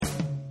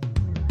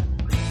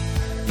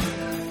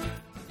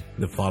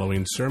The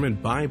following sermon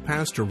by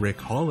Pastor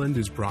Rick Holland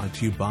is brought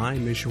to you by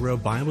Mission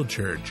Road Bible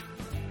Church.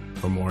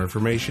 For more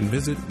information,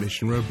 visit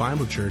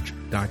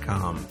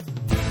missionroadbiblechurch.com.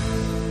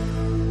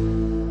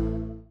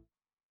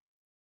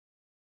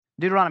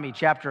 Deuteronomy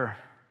chapter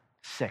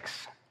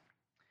 6.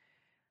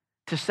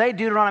 To say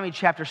Deuteronomy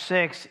chapter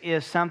 6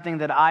 is something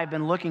that I've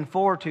been looking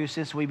forward to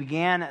since we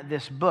began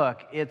this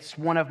book. It's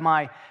one of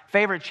my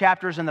favorite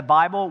chapters in the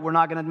Bible. We're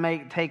not going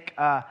to take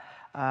a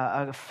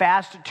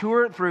fast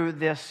tour through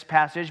this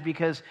passage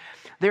because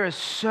there is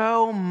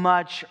so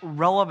much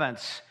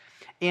relevance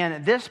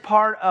in this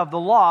part of the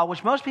law,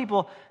 which most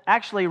people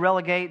actually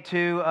relegate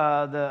to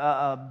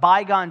the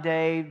bygone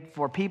day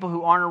for people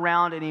who aren't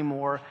around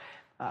anymore.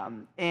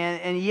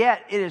 And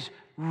yet it is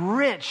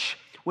rich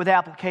with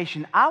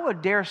application. I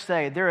would dare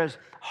say there is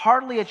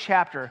hardly a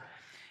chapter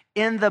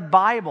in the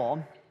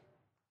Bible,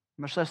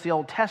 much less the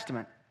Old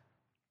Testament,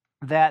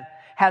 that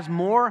has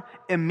more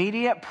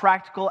immediate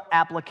practical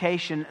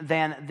application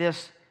than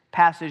this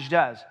passage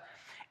does.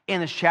 In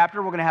this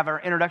chapter, we're going to have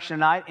our introduction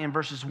tonight in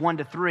verses 1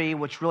 to 3,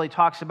 which really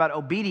talks about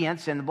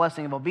obedience and the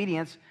blessing of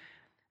obedience.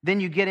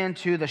 Then you get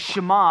into the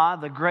Shema,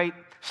 the great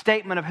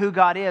statement of who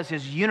God is,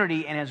 His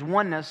unity and His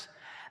oneness.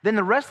 Then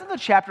the rest of the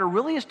chapter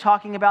really is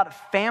talking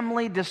about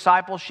family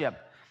discipleship.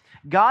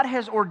 God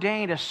has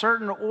ordained a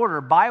certain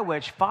order by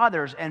which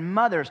fathers and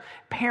mothers,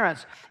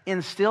 parents,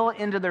 instill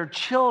into their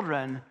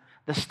children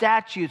the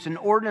statutes and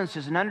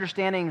ordinances and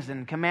understandings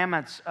and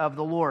commandments of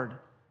the Lord.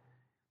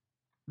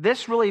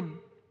 This really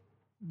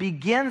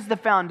begins the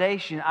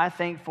foundation, I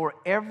think, for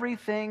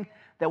everything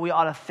that we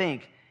ought to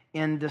think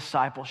in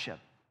discipleship.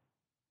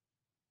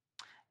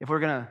 If we're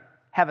going to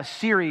have a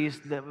series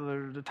that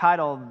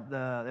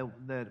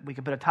we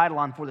could put a title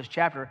on for this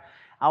chapter,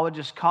 I would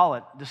just call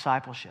it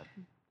Discipleship.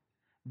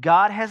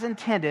 God has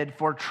intended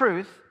for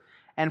truth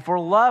and for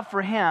love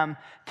for Him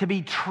to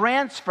be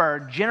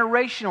transferred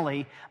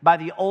generationally by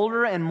the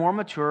older and more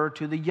mature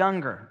to the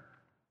younger.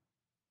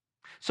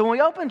 So when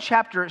we open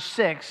chapter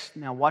 6,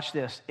 now watch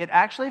this, it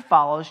actually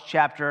follows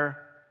chapter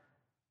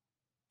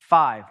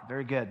 5.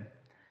 Very good.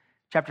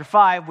 Chapter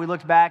 5, we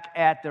looked back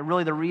at the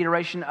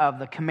reiteration of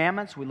the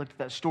commandments. We looked at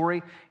that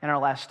story in our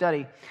last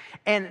study.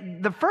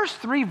 And the first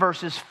 3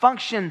 verses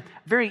function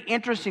very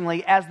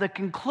interestingly as the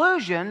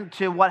conclusion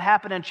to what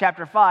happened in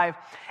chapter 5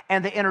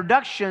 and the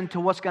introduction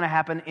to what's going to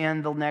happen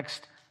in the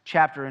next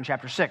chapter, in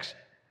chapter 6.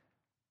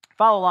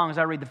 Follow along as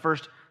I read the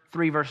first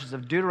 3 verses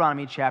of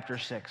Deuteronomy chapter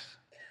 6.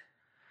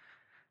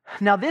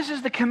 Now this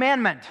is the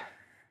commandment,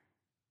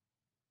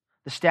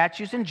 the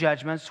statutes and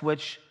judgments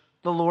which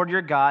the Lord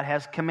your God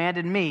has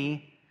commanded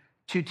me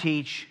to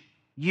teach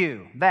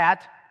you,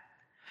 that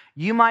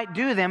you might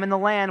do them in the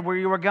land where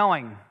you are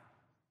going.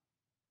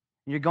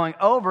 You're going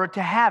over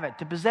to have it,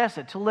 to possess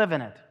it, to live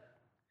in it,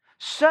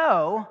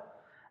 so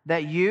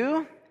that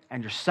you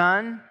and your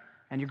son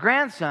and your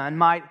grandson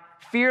might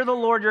fear the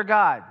Lord your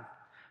God,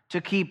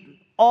 to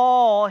keep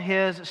all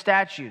His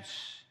statutes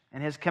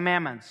and His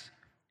commandments,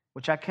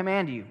 which I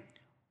command you,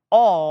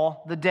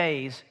 all the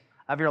days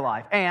of your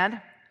life,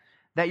 and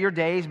that your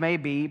days may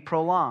be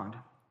prolonged.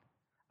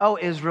 O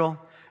Israel,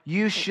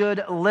 you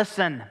should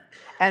listen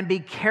and be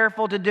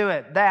careful to do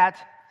it, that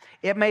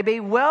it may be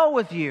well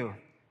with you,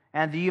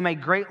 and that you may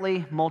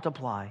greatly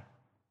multiply,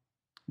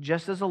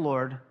 just as the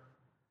Lord,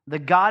 the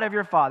God of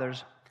your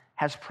fathers,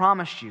 has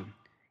promised you,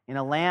 in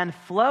a land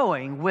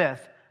flowing with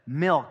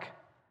milk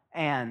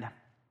and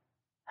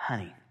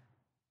honey.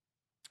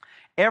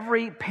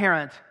 Every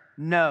parent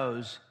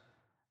knows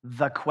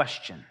the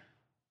question.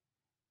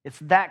 It's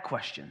that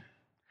question.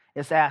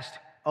 It's asked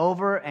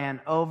over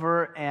and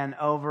over and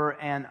over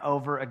and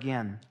over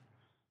again.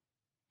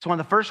 It's one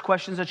of the first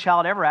questions a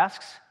child ever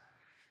asks.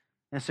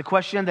 And it's a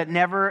question that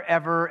never,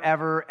 ever,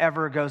 ever,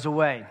 ever goes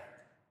away.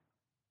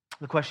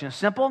 The question is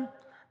simple.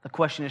 The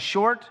question is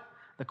short.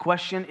 The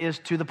question is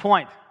to the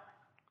point.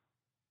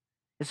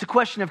 It's a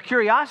question of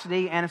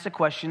curiosity and it's a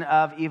question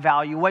of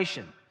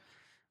evaluation.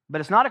 But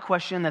it's not a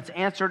question that's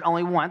answered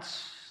only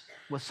once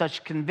with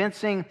such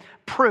convincing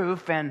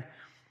proof and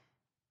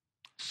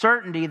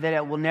certainty that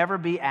it will never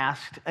be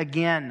asked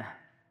again.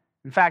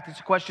 In fact, it's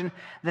a question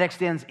that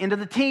extends into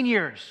the teen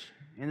years,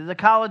 into the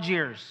college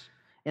years,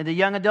 into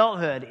young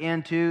adulthood,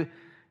 into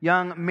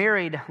young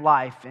married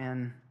life,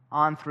 and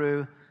on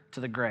through to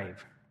the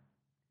grave.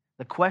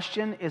 The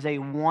question is a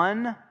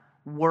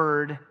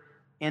one-word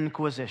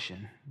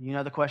inquisition. You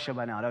know the question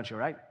by now, don't you,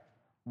 right?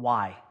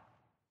 Why?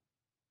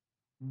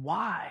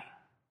 Why?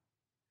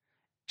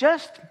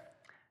 Just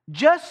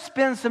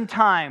spend some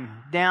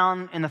time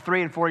down in the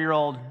 3- and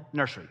 4-year-old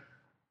nursery.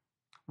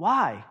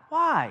 Why?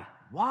 Why?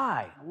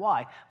 Why?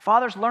 Why?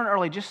 Fathers, learn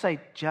early. Just say,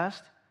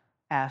 just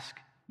ask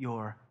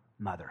your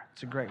mother.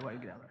 It's a great way to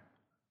get out there.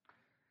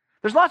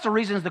 There's lots of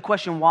reasons the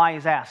question why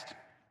is asked.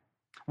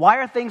 Why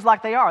are things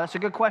like they are? That's a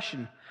good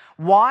question.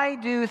 Why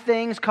do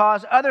things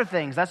cause other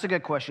things? That's a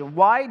good question.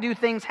 Why do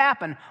things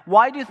happen?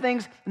 Why do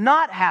things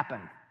not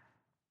happen?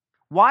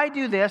 Why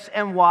do this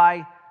and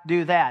why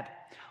do that?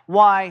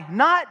 Why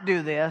not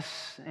do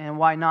this and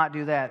why not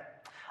do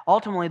that?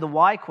 Ultimately, the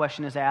why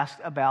question is asked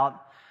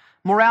about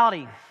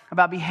morality,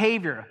 about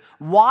behavior.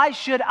 Why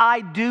should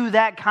I do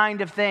that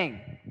kind of thing?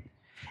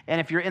 And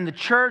if you're in the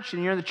church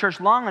and you're in the church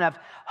long enough,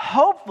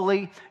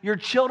 hopefully your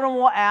children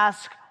will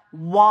ask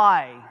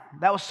why.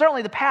 That was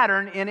certainly the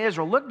pattern in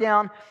Israel. Look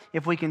down,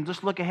 if we can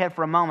just look ahead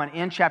for a moment,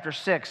 in chapter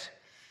 6,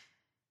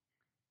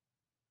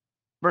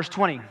 verse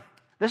 20.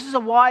 This is a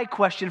why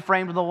question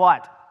framed with a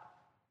what.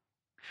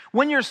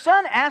 When your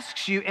son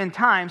asks you in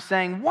time,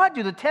 saying, what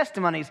do the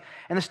testimonies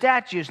and the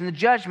statutes and the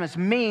judgments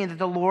mean that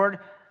the Lord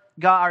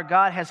God, our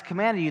God has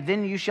commanded you?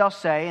 Then you shall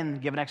say,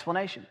 and give an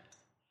explanation.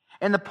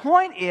 And the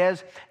point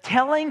is,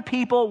 telling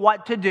people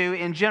what to do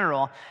in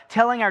general,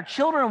 telling our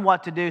children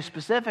what to do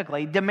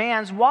specifically,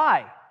 demands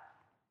why.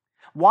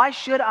 Why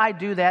should I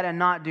do that and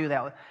not do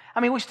that? I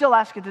mean, we still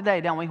ask it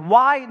today, don't we?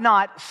 Why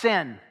not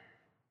sin?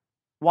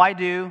 Why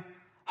do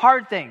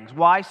hard things?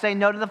 Why say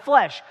no to the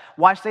flesh?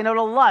 Why say no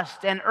to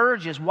lust and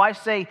urges? Why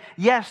say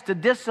yes to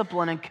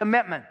discipline and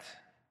commitment?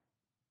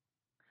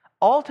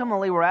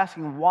 Ultimately, we're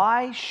asking,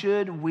 why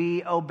should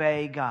we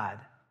obey God?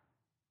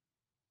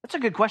 That's a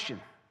good question.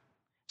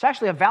 It's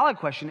actually a valid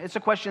question. It's a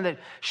question that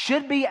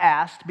should be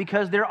asked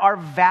because there are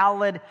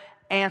valid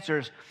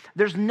answers.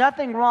 There's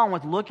nothing wrong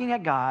with looking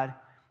at God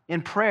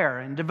in prayer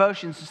and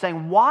devotions and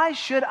saying, why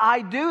should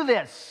I do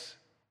this?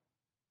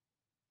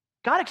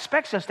 God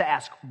expects us to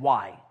ask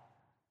why.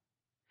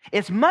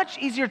 It's much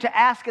easier to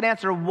ask and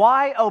answer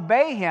why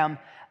obey Him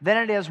than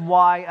it is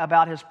why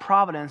about His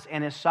providence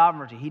and His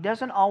sovereignty. He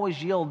doesn't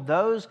always yield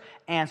those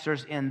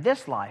answers in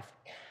this life,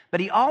 but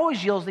He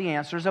always yields the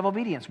answers of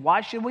obedience.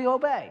 Why should we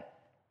obey?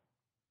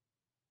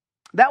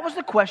 That was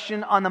the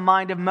question on the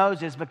mind of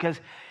Moses because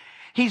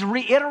he's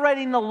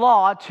reiterating the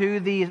law to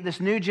this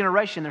new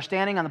generation. They're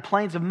standing on the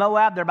plains of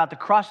Moab. They're about to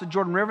cross the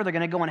Jordan River. They're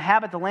going to go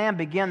inhabit the land,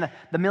 begin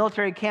the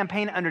military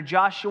campaign under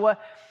Joshua.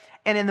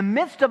 And in the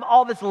midst of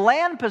all this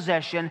land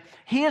possession,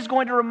 he is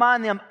going to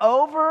remind them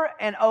over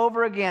and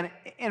over again.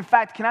 In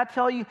fact, can I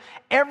tell you,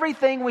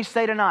 everything we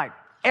say tonight,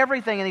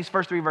 everything in these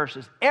first 3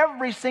 verses,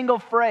 every single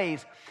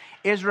phrase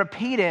is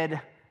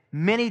repeated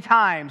many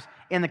times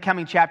in the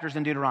coming chapters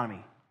in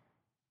Deuteronomy.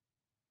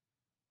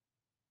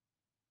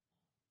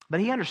 But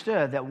he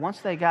understood that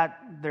once they got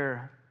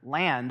their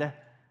land,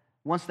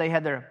 once they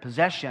had their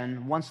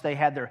possession, once they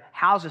had their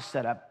houses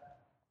set up,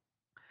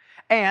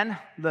 and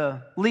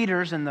the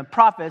leaders and the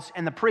prophets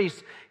and the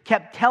priests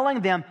kept telling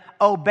them,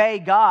 obey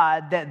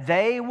God, that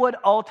they would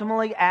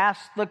ultimately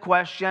ask the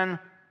question,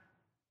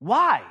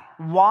 why?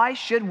 Why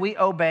should we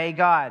obey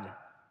God?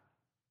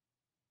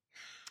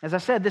 As I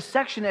said, this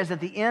section is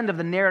at the end of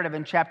the narrative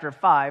in chapter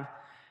 5,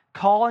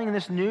 calling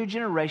this new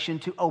generation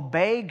to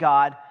obey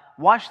God.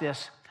 Watch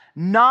this.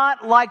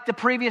 Not like the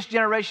previous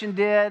generation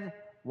did.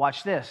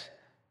 Watch this.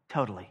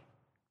 Totally.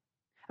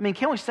 I mean,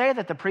 can we say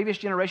that the previous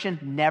generation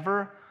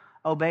never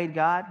obeyed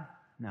God?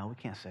 No, we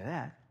can't say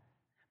that.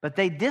 But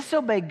they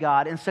disobeyed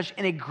God in such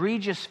an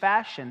egregious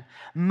fashion.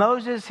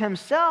 Moses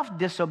himself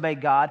disobeyed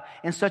God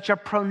in such a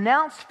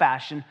pronounced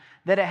fashion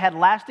that it had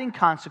lasting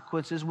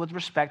consequences with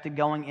respect to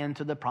going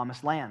into the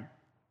promised land.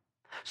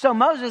 So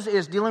Moses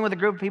is dealing with a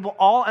group of people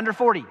all under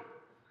 40.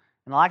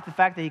 And I like the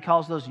fact that he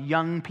calls those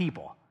young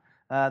people.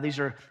 These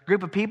are a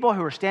group of people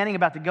who are standing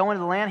about to go into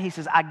the land. He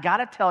says, I got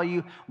to tell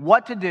you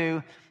what to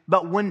do.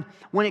 But when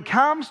it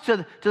comes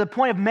to the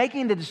point of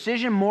making the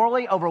decision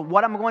morally over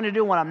what I'm going to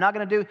do and what I'm not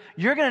going to do,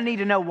 you're going to need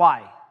to know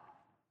why.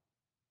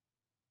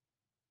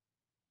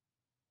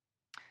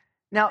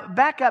 Now,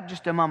 back up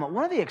just a moment.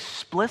 One of the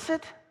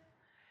explicit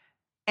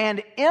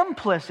and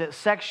implicit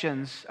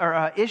sections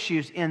or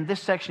issues in this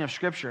section of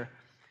Scripture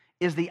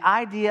is the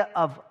idea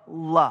of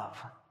love.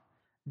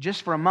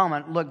 Just for a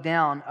moment, look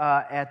down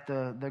at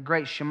the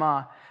great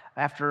Shema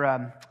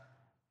after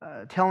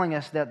telling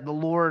us that the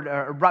Lord,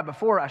 right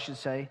before, I should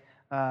say,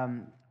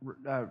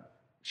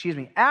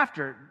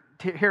 after,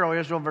 hear, O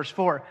Israel, verse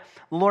 4,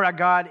 the Lord our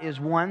God is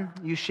one.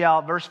 You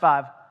shall, verse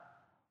 5,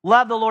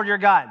 love the Lord your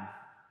God.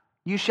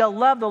 You shall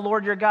love the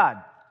Lord your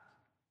God.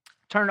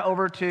 Turn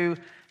over to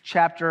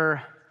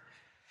chapter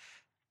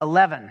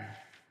 11.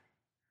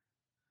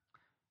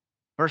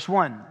 Verse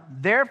 1,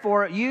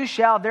 you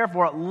shall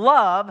therefore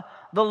love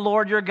the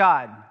Lord your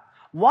God.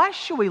 Why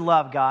should we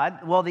love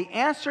God? Well, the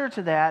answer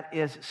to that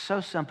is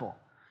so simple.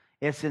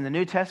 It's in the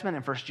New Testament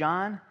in 1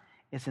 John.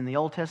 It's in the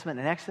Old Testament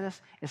in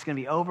Exodus. It's going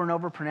to be over and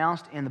over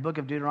pronounced in the book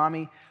of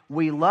Deuteronomy.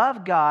 We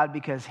love God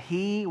because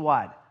He,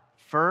 what?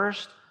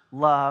 First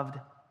loved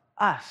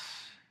us.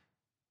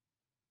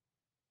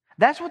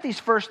 That's what these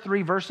first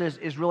 3 verses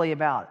is really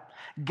about.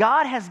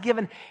 God has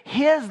given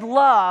His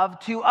love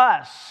to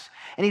us.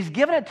 And He's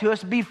given it to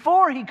us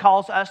before He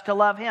calls us to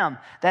love Him.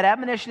 That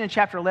admonition in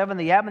chapter 11,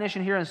 the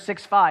admonition here in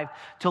 6:5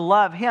 to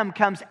love Him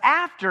comes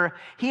after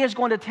He is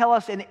going to tell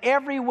us in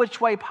every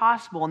which way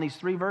possible in these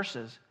 3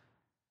 verses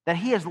that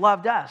He has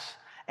loved us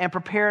and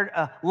prepared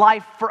a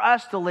life for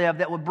us to live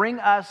that will bring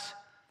us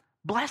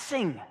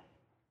blessing.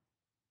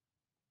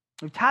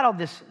 We've titled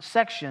this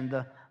section,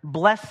 The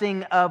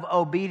Blessing of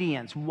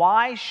Obedience.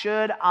 Why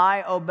should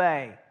I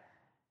obey?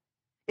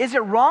 Is it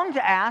wrong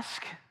to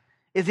ask,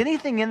 is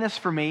anything in this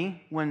for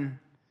me when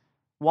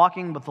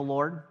walking with the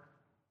Lord?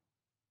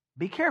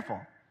 Be careful.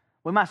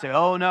 We might say,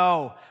 oh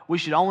no, we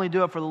should only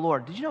do it for the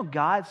Lord. Did you know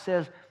God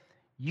says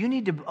you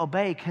need to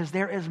obey because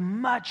there is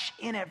much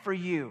in it for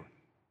you?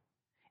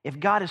 If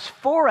God is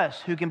for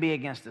us, who can be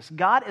against us?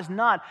 God is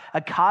not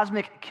a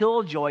cosmic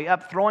killjoy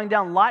up throwing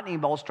down lightning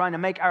bolts trying to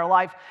make our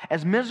life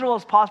as miserable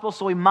as possible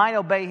so we might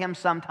obey him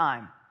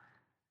sometime.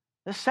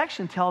 This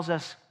section tells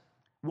us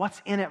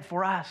what's in it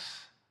for us.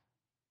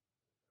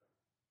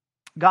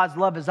 God's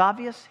love is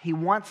obvious. He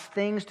wants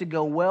things to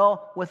go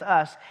well with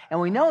us. And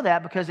we know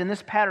that because in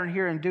this pattern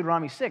here in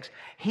Deuteronomy 6,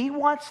 he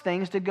wants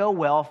things to go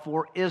well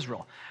for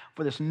Israel.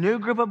 For this new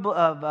group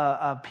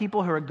of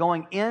people who are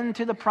going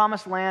into the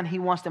promised land, he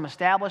wants them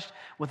established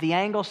with the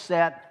angle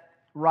set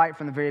right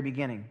from the very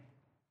beginning.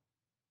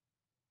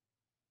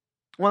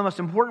 One of the most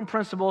important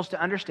principles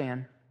to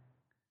understand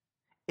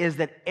is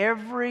that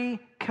every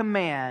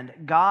command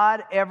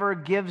God ever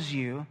gives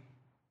you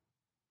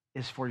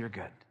is for your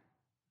good.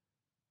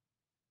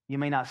 You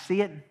may not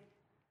see it.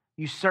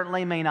 You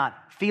certainly may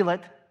not feel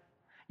it.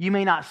 You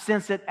may not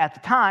sense it at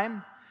the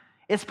time.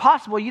 It's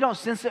possible you don't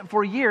sense it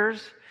for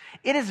years.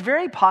 It is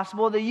very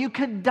possible that you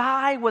could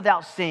die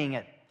without seeing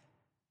it.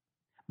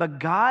 But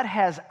God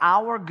has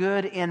our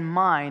good in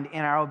mind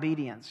in our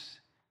obedience.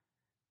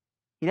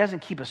 He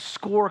doesn't keep a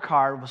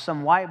scorecard with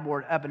some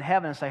whiteboard up in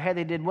heaven and say, hey,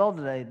 they did well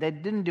today. They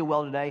didn't do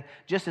well today,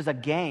 just as a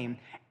game.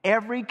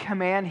 Every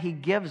command he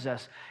gives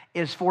us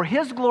is for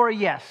his glory,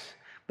 yes,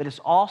 but it's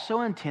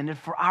also intended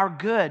for our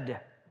good.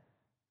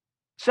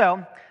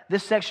 So,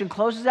 this section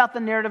closes out the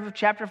narrative of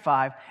chapter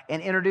 5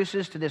 and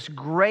introduces to this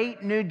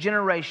great new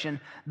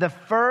generation the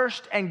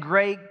first and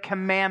great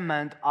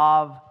commandment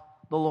of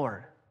the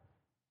Lord.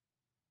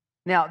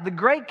 Now, the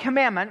great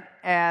commandment,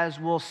 as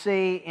we'll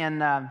see in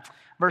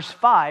verse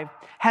 5,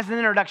 has an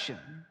introduction.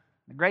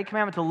 The great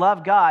commandment to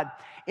love God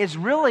is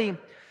really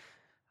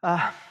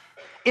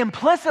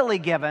implicitly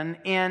given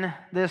in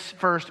this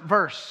first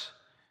verse.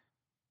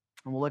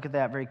 And we'll look at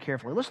that very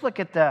carefully. Let's look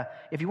at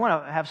if you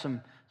want to have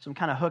some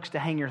kind of hooks to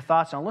hang your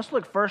thoughts on, let's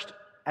look first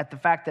at the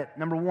fact that,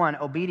 number one,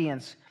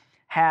 obedience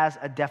has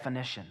a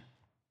definition.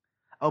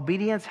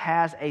 Obedience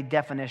has a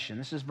definition.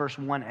 This is verse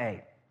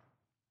 1a.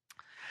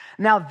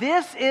 Now,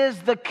 this is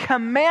the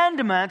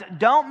commandment.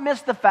 Don't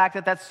miss the fact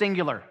that that's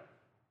singular.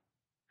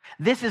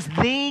 This is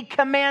the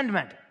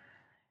commandment.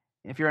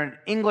 If you're an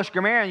English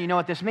grammarian, you know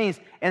what this means.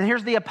 And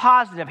here's the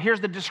appositive.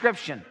 Here's the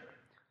description.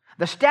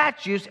 The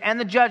statutes and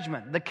the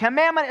judgment. The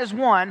commandment is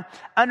one.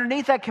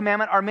 Underneath that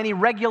commandment are many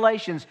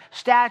regulations,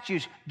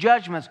 statutes,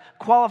 judgments,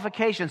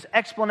 qualifications,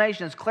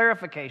 explanations,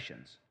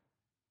 clarifications.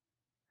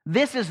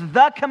 This is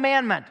the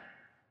commandment.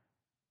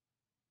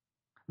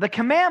 The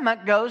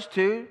commandment goes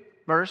to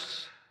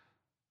verse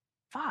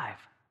 5.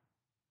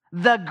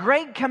 The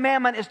great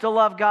commandment is to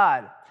love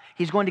God.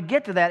 He's going to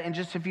get to that in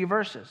just a few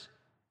verses.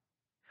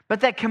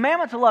 But that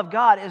commandment to love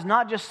God is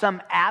not just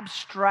some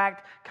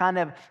abstract kind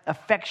of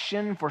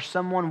affection for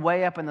someone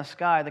way up in the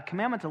sky. The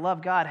commandment to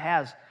love God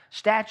has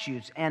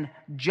statutes and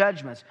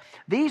judgments.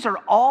 These are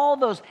all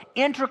those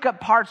intricate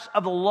parts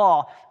of the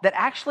law that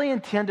actually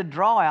intend to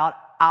draw out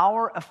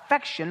our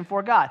affection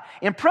for God.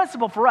 In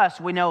principle, for us,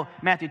 we know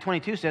Matthew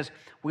 22 says,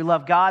 we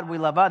love God, we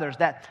love others.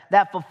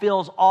 That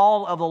fulfills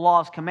all of the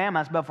law's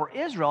commandments. But for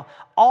Israel,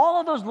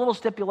 all of those little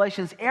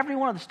stipulations, every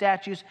one of the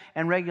statutes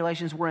and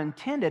regulations were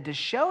intended to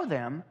show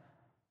them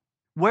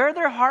where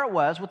their heart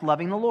was with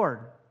loving the Lord.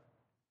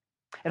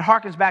 It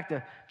harkens back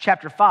to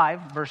chapter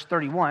 5, verse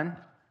 31,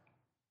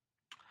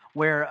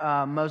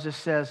 where Moses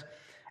says,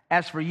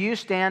 as for you,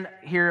 stand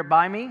here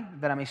by me,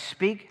 that I may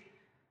speak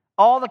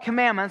all the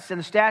commandments and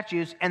the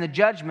statutes and the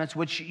judgments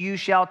which you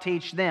shall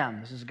teach them.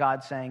 This is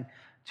God saying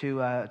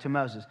to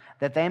Moses,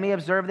 that they may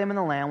observe them in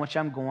the land which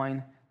I'm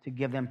going to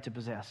give them to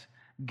possess.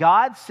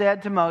 God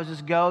said to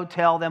Moses, go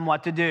tell them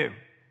what to do.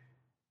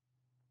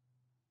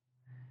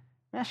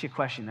 Let me ask you a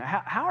question.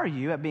 How are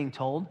you at being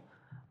told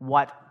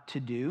what to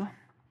do?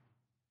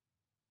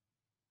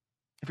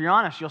 If you're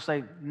honest, you'll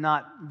say,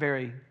 not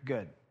very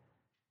good.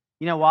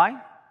 You know why?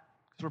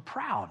 Because we're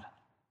proud.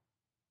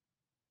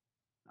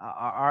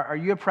 Are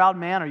you a proud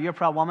man? Are you a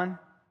proud woman?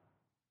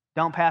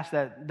 Don't pass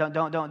that.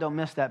 Don't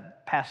miss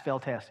that pass-fail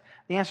test.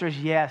 The answer is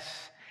yes.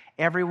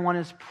 Everyone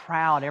is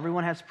proud.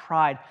 Everyone has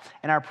pride.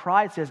 And our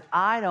pride says,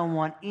 I don't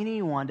want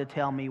anyone to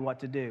tell me what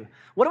to do.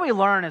 What do we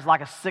learn as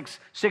like a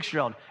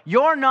six-year-old?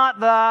 You're not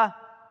the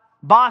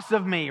boss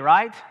of me,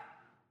 right?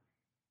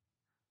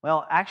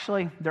 Well,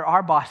 actually, there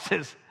are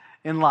bosses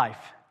in life.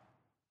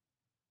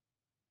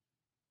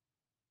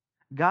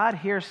 God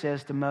here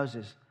says to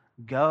Moses,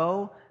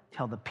 go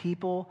tell the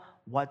people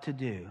what to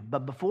do.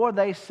 But before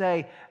they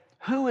say,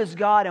 who is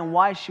God and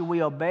why should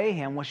we obey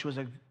him, which was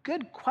a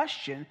good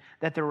question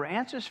that there were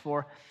answers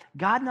for,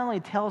 God not only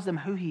tells them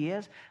who he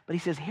is, but he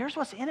says, here's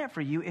what's in it for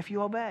you if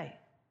you obey.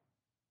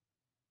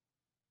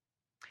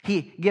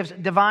 He gives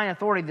divine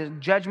authority, the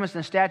judgments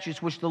and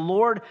statutes, which the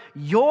Lord,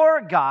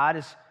 your God,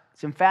 it's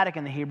emphatic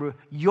in the Hebrew,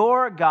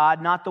 your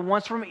God, not the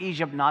ones from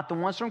Egypt, not the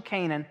ones from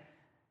Canaan,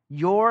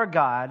 your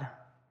God,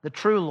 the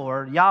true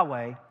Lord,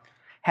 Yahweh,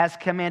 has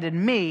commanded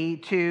me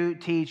to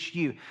teach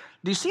you.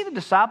 Do you see the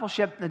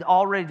discipleship that's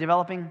already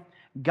developing?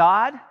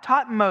 God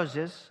taught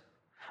Moses.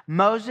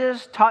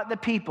 Moses taught the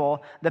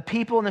people. The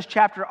people in this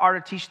chapter are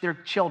to teach their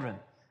children.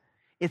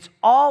 It's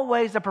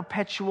always a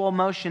perpetual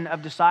motion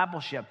of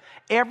discipleship.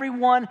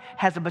 Everyone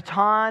has a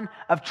baton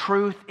of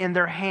truth in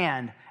their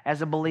hand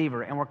as a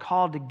believer, and we're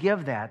called to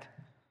give that to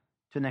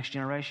the next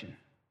generation.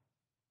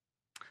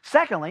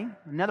 Secondly,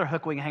 another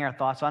hook we can hang our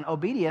thoughts on,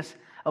 obedience.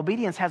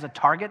 Obedience has a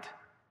target.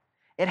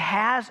 It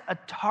has a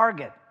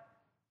target.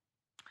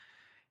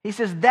 He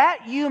says,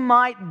 that you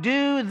might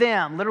do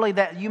them, literally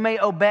that you may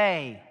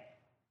obey,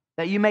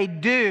 that you may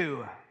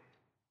do.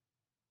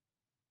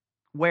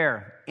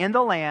 Where? In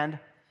the land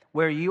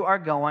where you are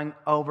going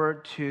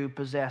over to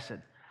possess it.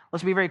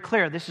 Let's be very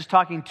clear. This is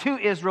talking to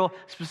Israel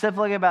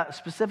specifically about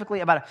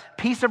a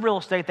piece of real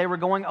estate they were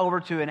going over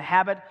to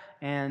inhabit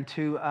and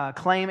to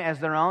claim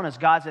as their own, as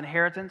God's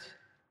inheritance.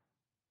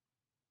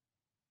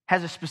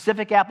 Has a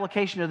specific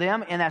application to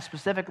them in that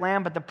specific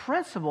land, but the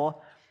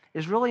principle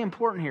is really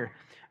important here.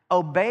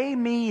 Obey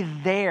me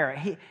there.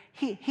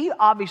 He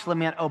obviously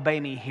meant obey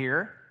me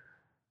here.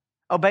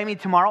 Obey me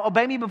tomorrow.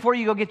 Obey me before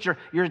you go get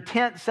your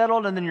tent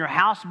settled and then your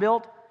house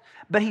built.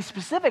 But he's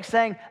specific,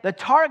 saying the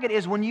target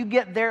is when you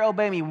get there,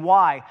 obey me.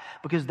 Why?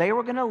 Because they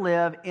were going to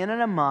live in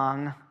and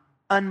among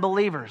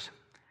unbelievers.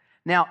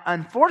 Now,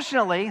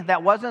 unfortunately,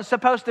 that wasn't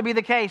supposed to be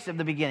the case at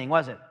the beginning,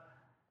 was it?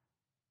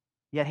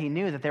 Yet he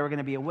knew that they were going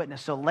to be a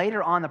witness. So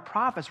later on, the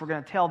prophets were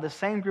going to tell this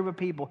same group of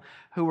people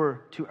who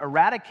were to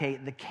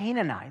eradicate the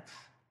Canaanites.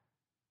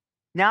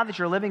 Now that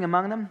you're living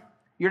among them,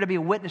 you're to be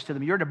a witness to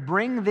them. You're to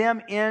bring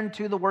them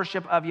into the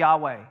worship of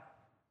Yahweh.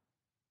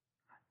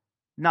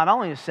 Not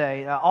only to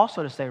say,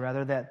 also to say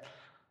rather,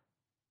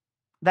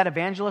 that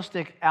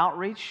evangelistic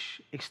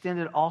outreach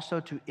extended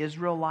also to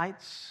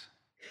Israelites.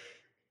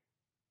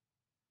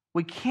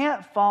 We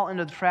can't fall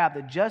into the trap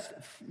that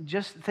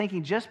just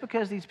thinking just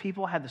because these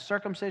people had the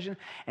circumcision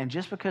and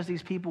just because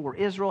these people were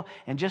Israel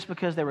and just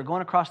because they were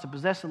going across to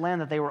possess the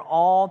land that they were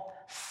all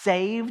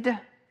saved.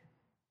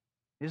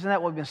 Isn't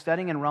that what we've been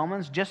studying in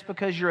Romans? Just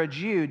because you're a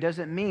Jew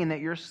doesn't mean that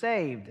you're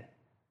saved.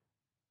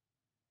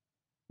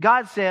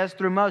 God says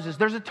through Moses,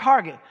 there's a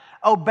target.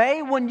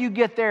 Obey when you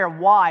get there.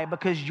 Why?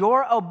 Because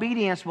your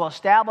obedience will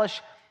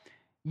establish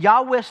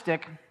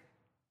Yahwistic,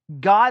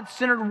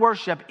 God-centered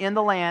worship in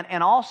the land,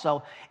 and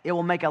also it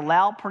will make a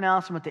loud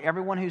pronouncement to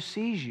everyone who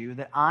sees you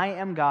that I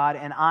am God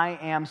and I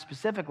am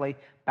specifically,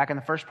 back in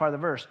the first part of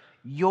the verse,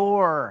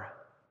 your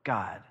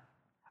God.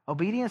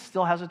 Obedience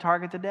still has a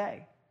target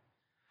today.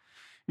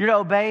 You're to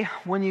obey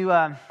when you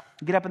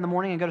get up in the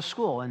morning and go to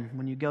school, and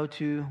when you go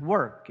to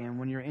work, and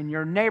when you're in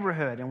your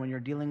neighborhood, and when you're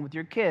dealing with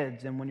your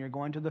kids, and when you're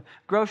going to the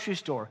grocery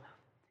store.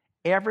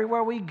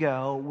 Everywhere we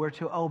go, we're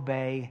to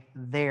obey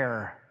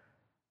there.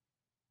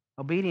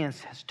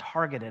 Obedience has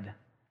targeted.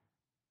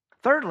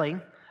 Thirdly,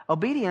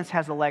 obedience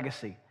has a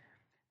legacy.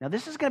 Now,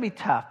 this is going to be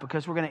tough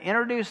because we're going to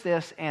introduce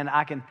this, and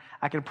I can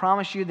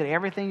promise you that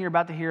everything you're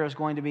about to hear is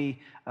going to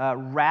be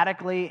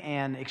radically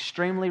and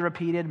extremely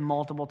repeated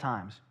multiple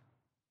times.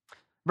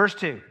 Verse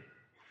 2,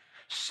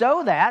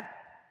 so that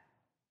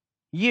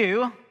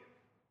you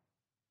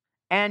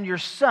and your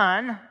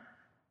son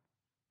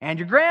and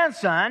your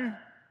grandson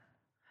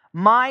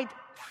might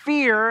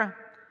fear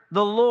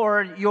the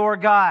Lord your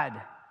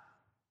God.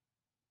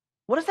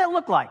 What does that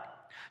look like?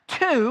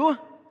 To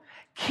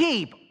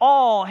keep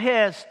all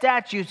his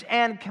statutes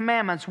and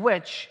commandments,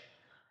 which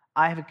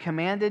I have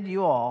commanded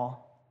you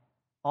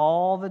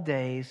all the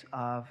days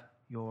of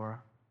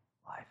your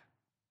life.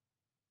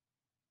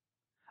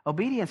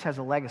 Obedience has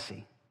a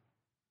legacy.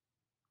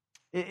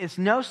 It's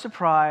no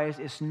surprise,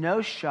 it's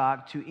no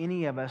shock to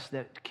any of us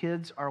that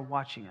kids are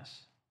watching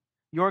us.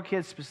 Your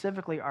kids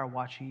specifically are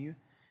watching you.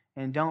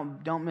 And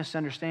don't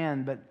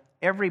misunderstand, but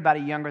everybody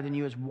younger than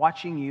you is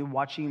watching you,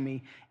 watching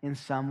me in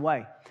some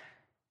way.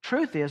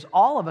 Truth is,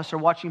 all of us are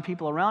watching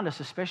people around us,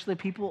 especially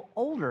people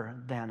older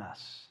than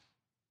us.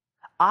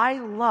 I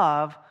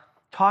love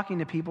talking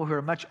to people who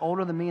are much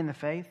older than me in the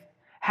faith.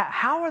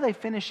 How are they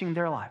finishing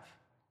their life?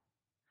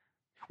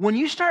 When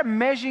you start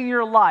measuring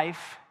your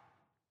life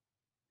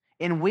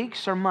in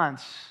weeks or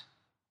months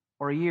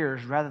or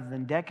years rather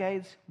than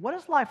decades, what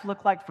does life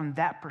look like from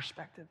that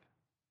perspective?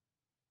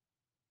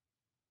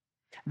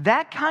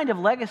 That kind of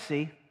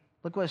legacy,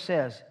 look what it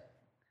says,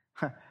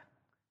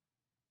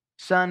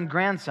 son,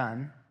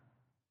 grandson,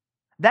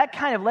 that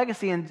kind of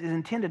legacy is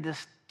intended to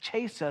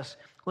chase us.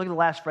 Look at the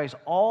last phrase,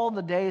 all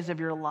the days of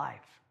your life.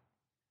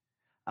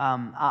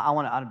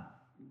 I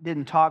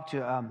didn't talk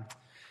to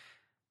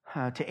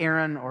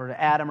Aaron or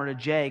to Adam or to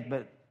Jake,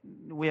 but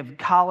we have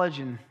college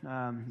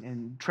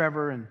and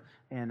Trevor and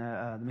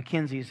the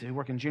McKenzies who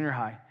work in junior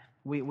high.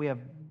 We have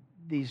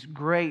these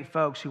great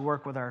folks who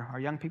work with our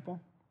young people.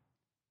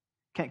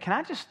 Can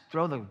I just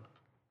throw the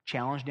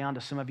challenge down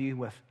to some of you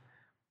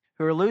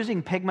who are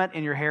losing pigment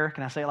in your hair?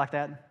 Can I say it like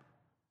that?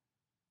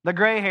 The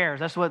gray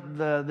hairs, that's what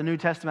the New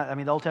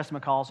Testament, the Old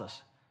Testament calls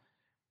us.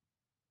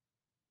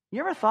 You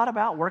ever thought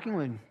about working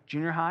with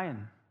junior high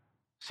and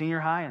senior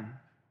high and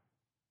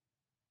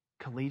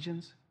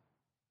collegians?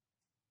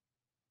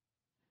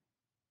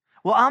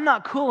 Well, I'm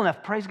not cool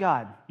enough. Praise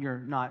God, you're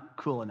not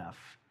cool enough.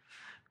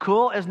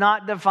 Cool is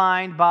not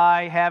defined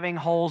by having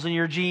holes in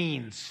your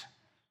jeans.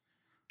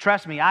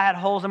 Trust me, I had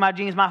holes in my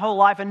jeans my whole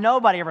life, and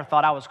nobody ever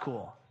thought I was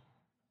cool.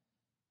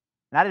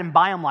 And I didn't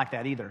buy them like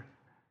that either.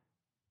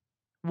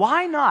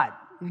 Why not?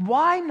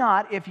 Why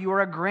not, if you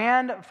are a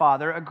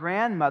grandfather, a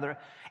grandmother,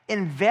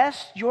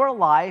 invest your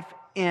life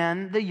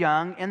in the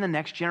young, in the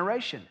next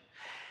generation?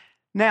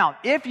 Now,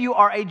 if you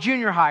are a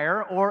junior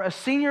hire or a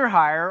senior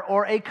hire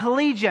or a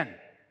collegian,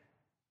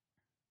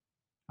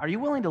 are you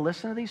willing to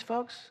listen to these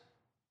folks?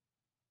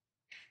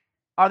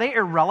 Are they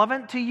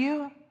irrelevant to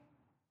you?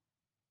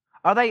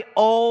 Are they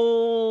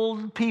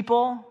old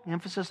people?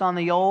 Emphasis on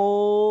the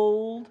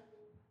old.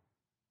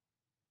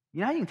 You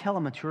know how you can tell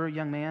a mature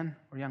young man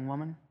or young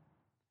woman?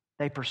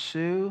 They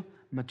pursue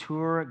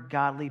mature,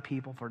 godly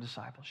people for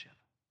discipleship.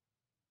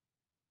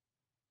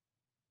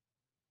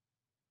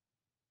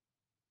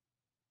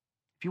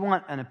 If you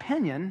want an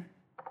opinion,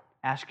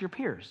 ask your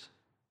peers.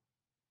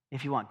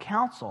 If you want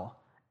counsel,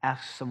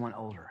 ask someone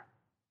older.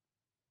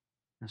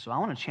 And so I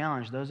want to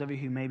challenge those of you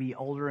who may be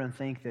older and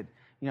think that,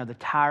 you know, the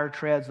tire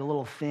tread's a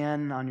little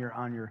thin on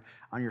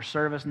your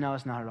service. No,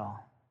 it's not at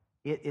all.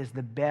 It is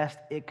the best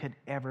it could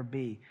ever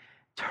be.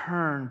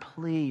 Turn,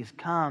 please,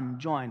 come,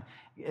 join.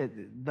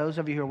 Those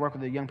of you who work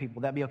with the young people,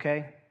 would that be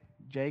okay?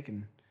 Jake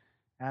and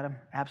Adam,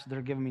 absolutely,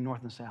 they're giving me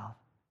north and south.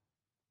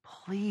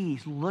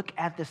 Please look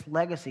at this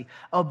legacy.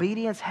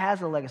 Obedience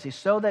has a legacy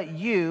so that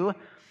you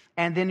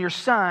and then your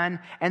son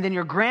and then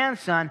your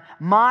grandson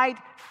might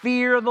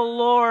fear the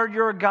Lord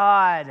your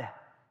God.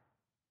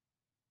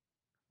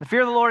 The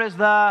fear of the Lord is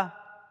the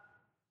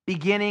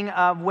beginning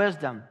of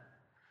wisdom.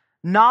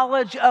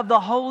 Knowledge of the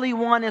Holy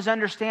One is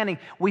understanding.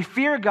 We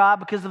fear God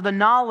because of the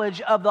knowledge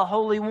of the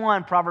Holy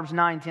One, Proverbs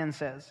 9:10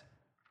 says.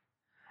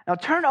 Now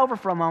turn over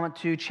for a moment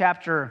to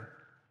chapter...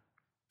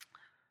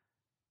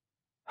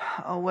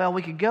 Oh, well,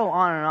 we could go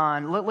on and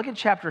on. Look at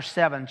chapter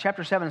 7.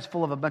 Chapter 7 is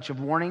full of a bunch of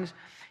warnings.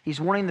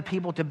 He's warning the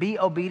people to be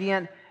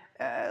obedient.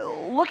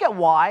 Look at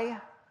why.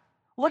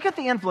 Look at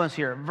the influence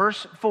here.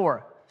 Verse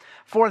 4.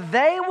 For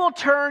they will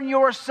turn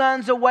your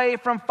sons away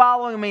from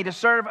following me to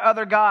serve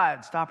other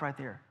gods. Stop right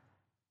there.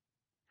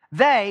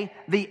 They,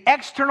 the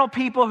external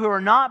people who are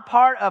not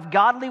part of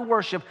godly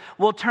worship,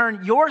 will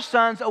turn your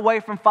sons away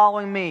from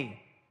following me.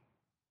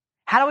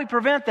 How do we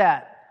prevent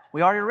that?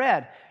 We already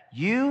read.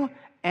 You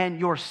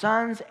and your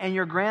sons and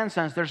your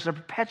grandsons, there's a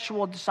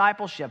perpetual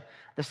discipleship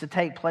that's to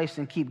take place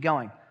and keep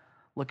going.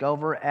 Look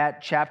over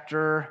at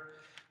chapter,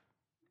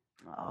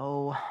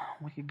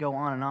 we could go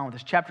on and on with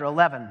this. Chapter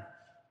 11.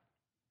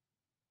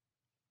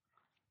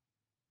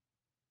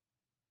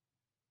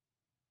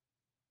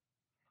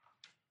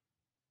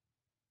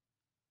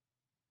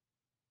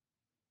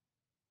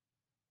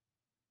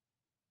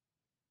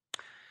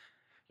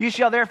 You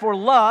shall therefore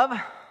love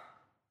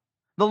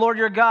the Lord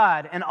your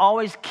God and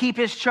always keep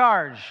His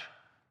charge,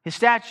 His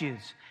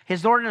statutes,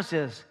 His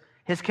ordinances,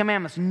 His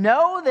commandments.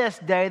 Know this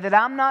day that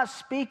I'm not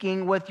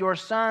speaking with your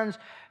sons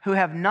who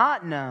have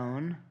not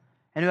known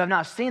and who have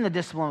not seen the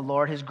discipline of the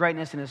Lord, His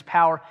greatness and His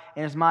power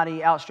and His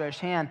mighty outstretched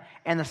hand,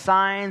 and the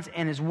signs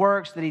and His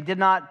works that He did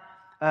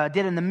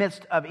in the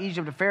midst of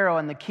Egypt of Pharaoh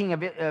and the king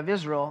of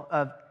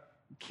Israel,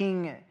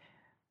 king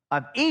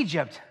of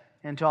Egypt,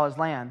 and to all his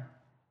land.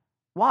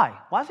 Why?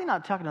 Why is He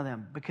not talking to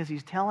them? Because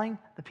He's telling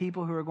the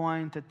people who are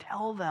going to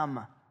tell them.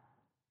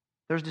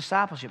 There's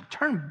discipleship.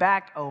 Turn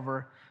back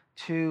over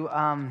to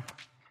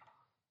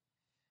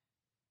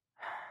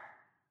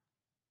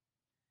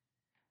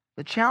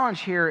the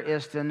challenge here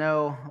is to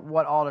know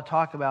what all to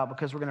talk about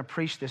because we're going to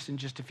preach this in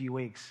just a few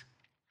weeks.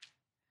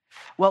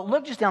 Well,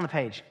 look just down the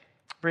page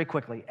very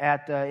quickly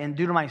at back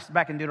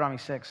in Deuteronomy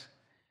 6.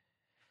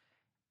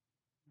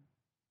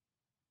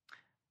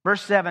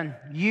 Verse 7,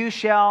 you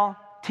shall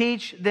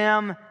teach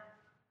them,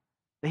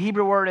 the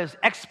Hebrew word is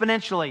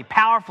exponentially,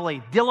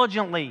 powerfully,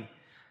 diligently,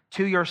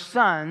 to your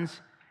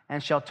sons,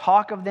 and shall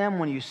talk of them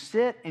when you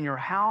sit in your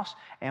house,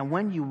 and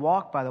when you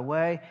walk by the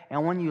way,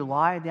 and when you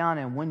lie down,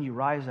 and when you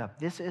rise up.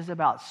 This is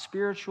about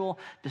spiritual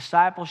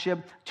discipleship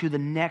to the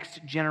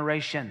next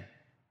generation.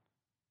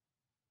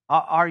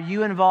 Are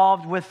you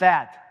involved with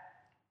that?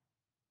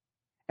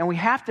 And we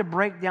have to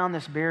break down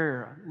this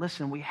barrier.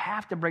 Listen, we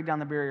have to break down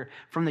the barrier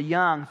from the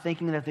young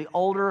thinking that the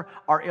older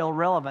are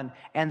irrelevant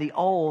and the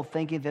old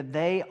thinking that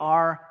they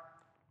are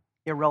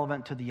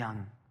irrelevant to the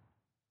young.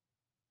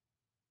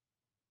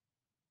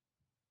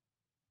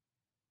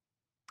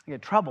 I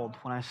get troubled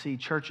when I see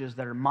churches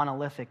that are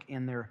monolithic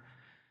in their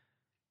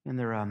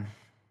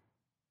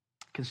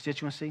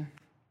constituency.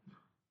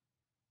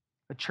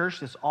 A church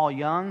that's all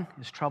young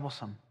is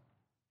troublesome.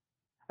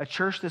 A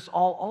church that's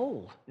all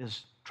old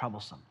is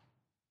troublesome.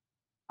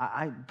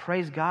 I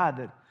praise God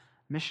that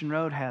Mission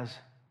Road has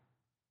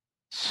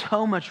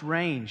so much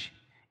range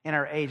in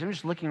our age. I'm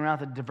just looking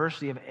around at the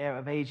diversity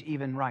of age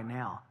even right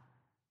now.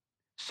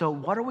 So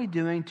what are we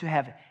doing to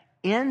have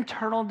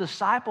internal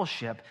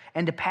discipleship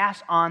and to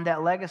pass on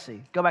that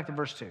legacy? Go back to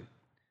verse 2.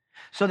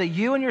 so that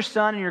you and your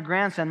son and your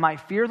grandson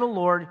might fear the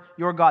Lord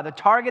your God. The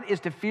target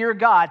is to fear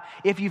God.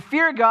 If you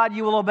fear God,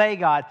 you will obey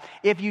God.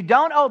 If you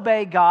don't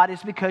obey God,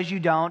 it's because you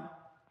don't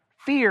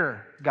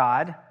fear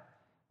God.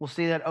 We'll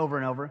see that over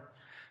and over.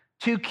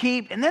 To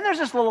keep, and then there's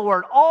this little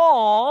word,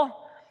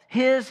 all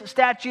his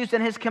statutes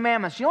and his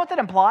commandments. You know what that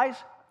implies?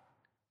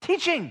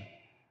 Teaching,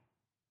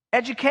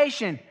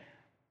 education,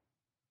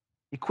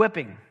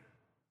 equipping,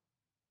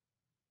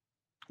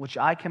 which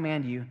I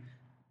command you.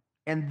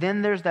 And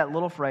then there's that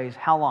little phrase,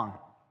 how long?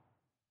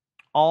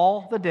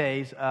 All the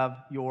days of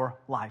your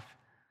life.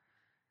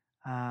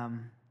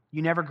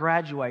 You never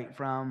graduate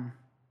from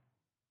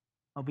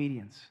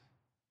obedience.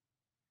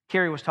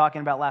 Kerry was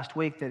talking about last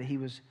week that he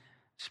was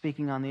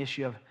speaking on the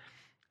issue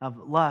of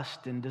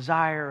lust and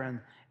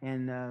desire,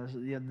 and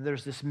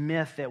there's this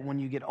myth that when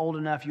you get old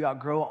enough, you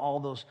outgrow all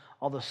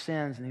those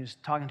sins. And he was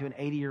talking to an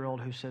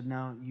 80-year-old who said,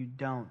 no, you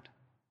don't.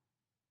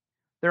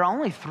 There are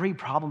only 3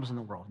 problems in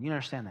the world. You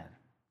understand that?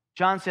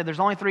 John said there's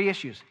only 3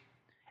 issues.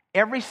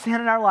 Every sin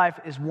in our life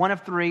is one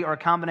of 3 or a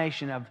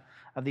combination of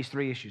these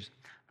 3 issues.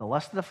 The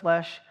lust of the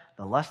flesh,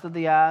 the lust of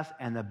the eyes,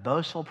 and the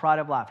boastful pride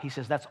of life. He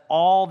says that's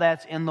all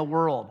that's in the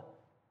world.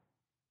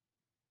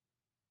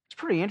 It's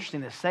pretty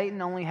interesting that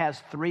Satan only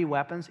has 3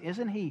 weapons.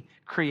 Isn't he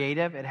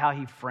creative at how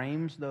he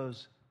frames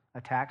those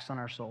attacks on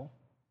our soul?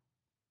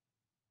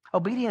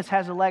 Obedience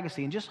has a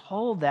legacy, and just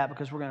hold that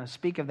because we're going to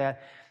speak of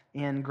that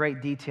in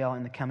great detail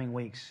in the coming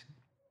weeks.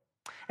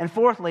 And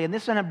fourthly, and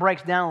this one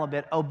breaks down a little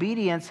bit,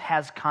 obedience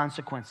has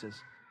consequences.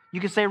 You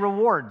could say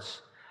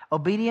rewards.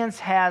 Obedience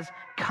has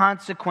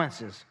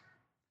consequences.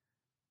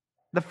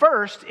 The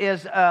first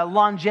is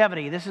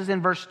longevity. This is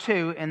in verse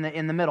 2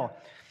 in the middle.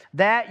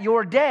 That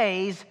your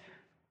days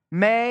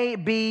may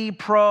be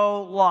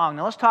prolonged.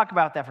 Now let's talk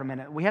about that for a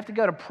minute. We have to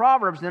go to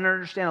Proverbs and then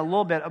understand a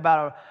little bit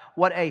about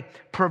what a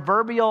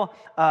proverbial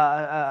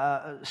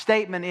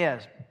statement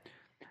is.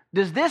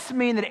 Does this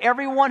mean that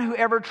everyone who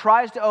ever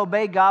tries to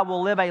obey God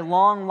will live a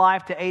long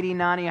life to 80,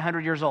 90,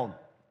 100 years old?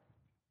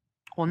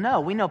 Well,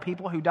 no. We know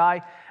people who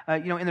die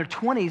in their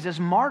 20s as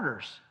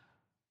martyrs.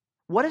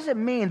 What does it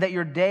mean that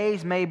your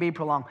days may be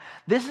prolonged?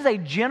 This is a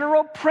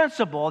general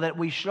principle that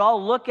we should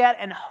all look at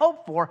and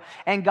hope for,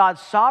 and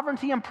God's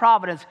sovereignty and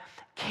providence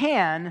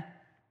can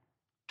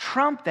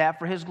trump that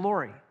for His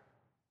glory.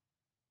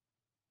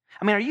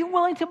 I mean, are you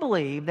willing to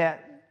believe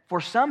that for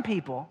some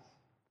people,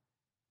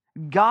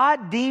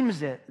 God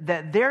deems it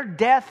that their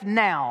death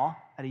now,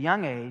 at a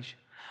young age,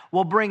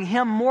 will bring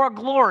Him more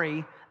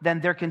glory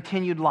than their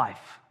continued life?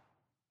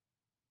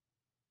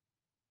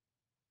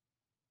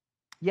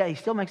 Yeah, He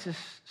still makes this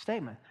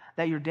statement,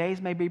 that your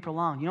days may be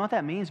prolonged. You know what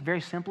that means?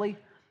 Very simply,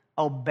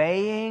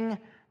 obeying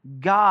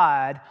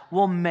God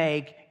will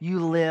make you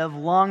live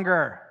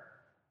longer.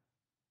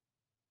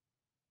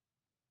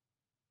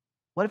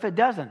 What if it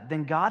doesn't?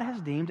 Then God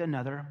has deemed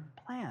another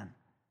plan.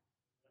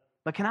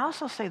 But can I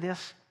also say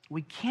this?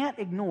 We can't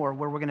ignore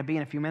where we're going to be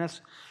in a few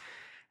minutes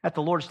at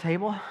the Lord's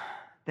table,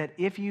 that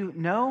if you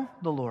know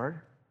the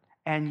Lord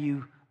and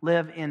you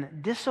live in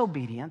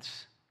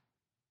disobedience,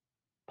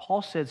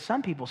 Paul said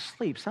some people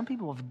sleep. Some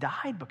people have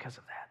died because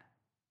of that.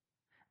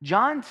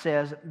 John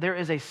says there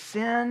is a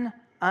sin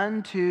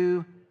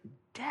unto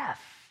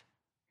death.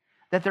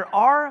 That there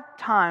are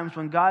times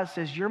when God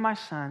says, you're my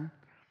son,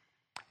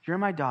 you're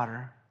my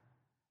daughter,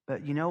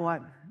 but you know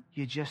what?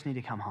 You just need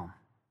to come home.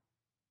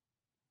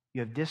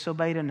 You have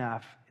disobeyed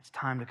enough. It's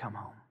time to come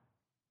home.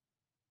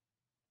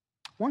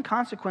 One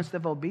consequence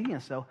of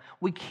obedience, though,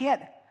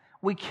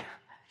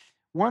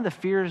 one of the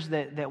fears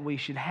that we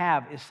should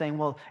have is saying,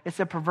 well, it's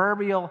a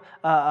proverbial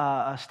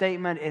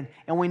statement,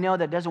 and we know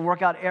that doesn't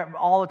work out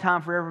all the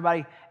time for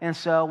everybody, and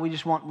so we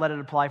just won't let it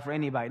apply for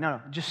anybody.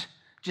 No, just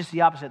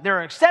the opposite. There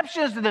are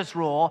exceptions to this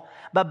rule,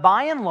 but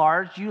by and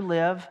large, you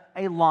live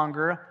a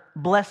longer,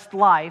 blessed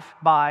life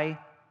by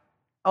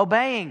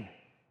obeying.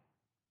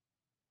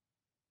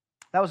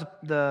 That was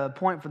the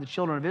point for the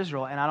children of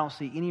Israel, and I don't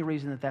see any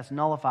reason that that's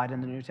nullified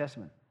in the New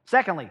Testament.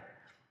 Secondly,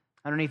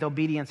 underneath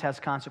obedience has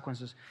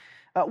consequences.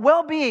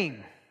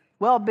 Well-being.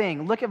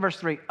 Look at verse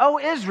 3. O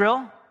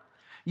Israel,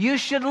 you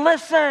should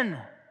listen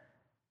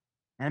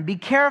and be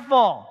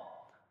careful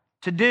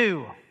to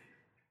do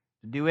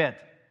it,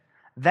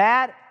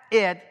 that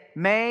it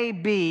may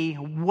be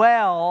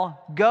well,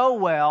 go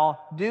well,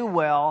 do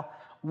well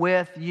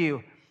with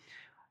you.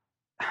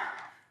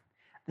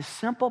 The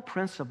simple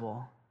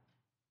principle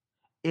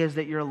is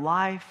that your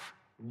life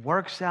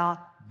works out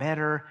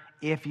better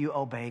if you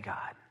obey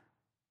God.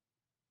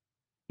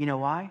 You know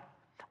why?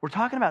 We're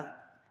talking about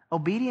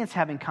obedience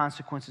having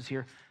consequences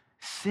here.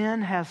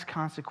 Sin has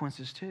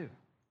consequences too.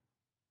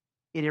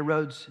 It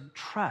erodes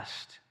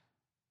trust.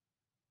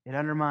 It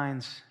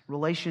undermines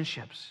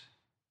relationships.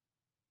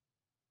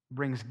 It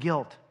brings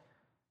guilt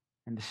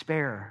and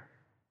despair.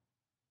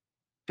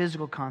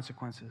 Physical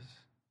consequences.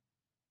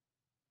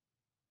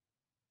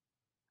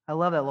 I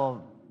love that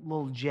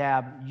little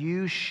jab.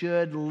 You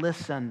should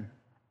listen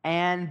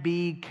and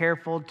be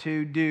careful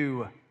to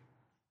do.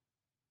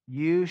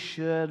 You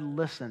should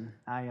listen.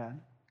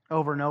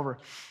 Over and over.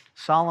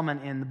 Solomon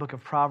in the book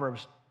of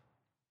Proverbs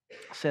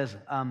says,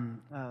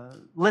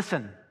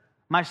 listen,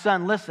 my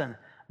son, listen,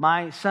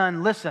 my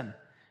son, listen.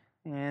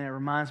 And it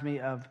reminds me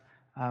of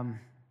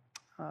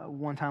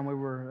one time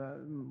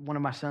one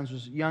of my sons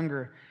was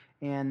younger,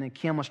 and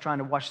Kim was trying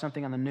to watch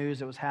something on the news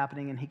that was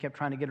happening, and he kept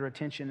trying to get her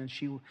attention, and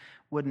she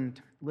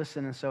wouldn't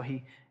listen. And so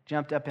he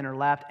jumped up in her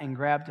lap and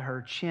grabbed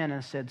her chin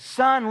and said,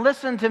 "Son,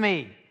 listen to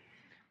me."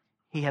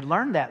 He had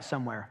learned that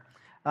somewhere.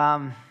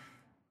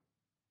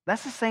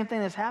 That's the same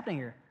thing that's happening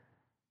here.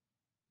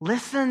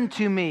 Listen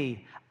to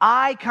me.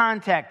 Eye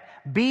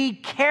contact. Be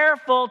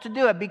careful to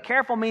do it. Be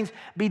careful means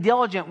be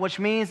diligent, which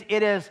means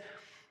it is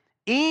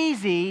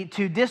easy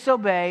to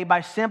disobey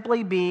by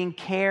simply being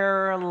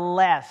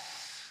careless.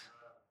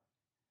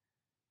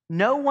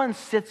 No one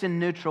sits in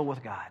neutral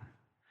with God.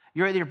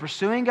 You're either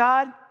pursuing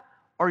God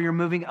or you're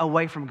moving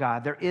away from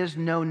God. There is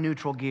no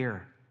neutral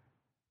gear.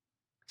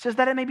 It says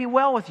that it may be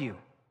well with you.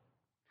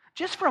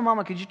 Just for a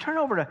moment, could you turn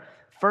over to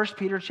 1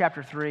 Peter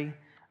chapter 3?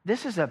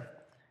 This is a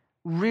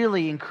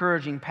really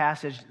encouraging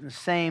passage in the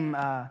same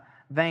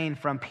vein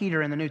from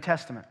Peter in the New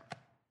Testament.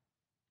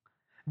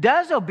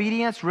 Does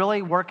obedience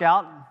really work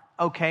out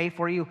okay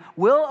for you?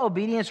 Will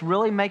obedience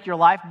really make your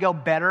life go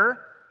better?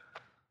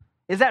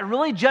 Is that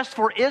really just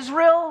for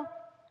Israel?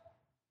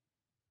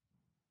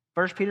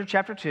 1 Peter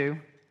chapter 3,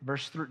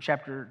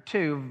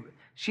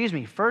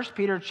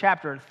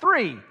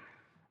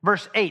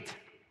 verse 8.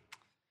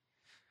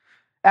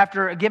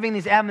 After giving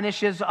these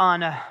admonitions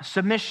on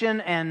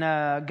submission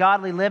and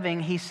godly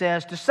living, he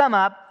says, to sum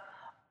up,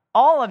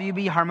 all of you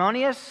be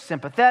harmonious,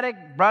 sympathetic,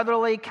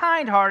 brotherly,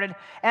 kind-hearted,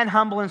 and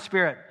humble in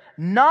spirit,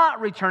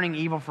 not returning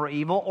evil for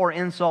evil or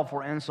insult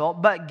for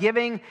insult, but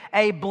giving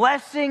a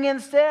blessing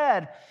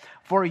instead.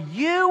 For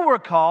you were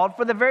called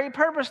for the very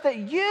purpose that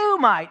you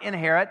might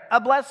inherit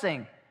a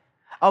blessing.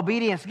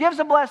 Obedience gives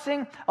a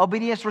blessing.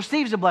 Obedience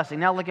receives a blessing.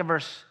 Now look at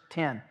verse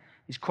 10.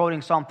 He's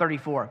quoting Psalm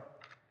 34.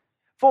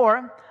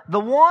 For the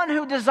one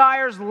who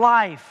desires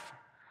life,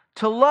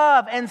 to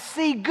love and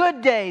see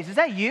good days. Is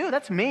that you?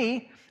 That's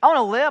me. I want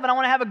to live and I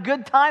want to have a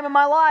good time in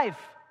my life.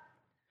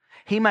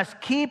 He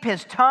must keep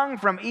his tongue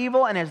from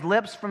evil and his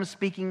lips from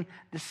speaking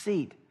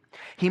deceit.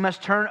 He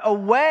must turn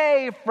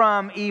away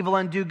from evil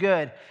and do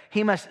good.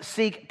 He must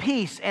seek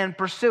peace and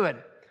pursue it.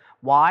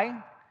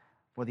 Why?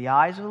 For the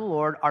eyes of the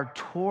Lord are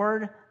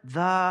toward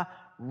the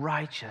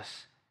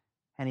righteous,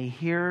 and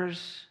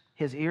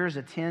his ears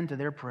attend to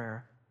their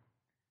prayer.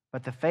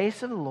 But the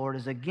face of the Lord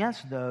is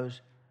against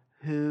those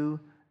who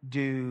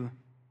do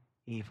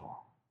evil.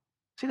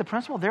 See the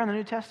principle there in the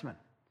New Testament.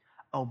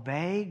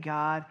 Obey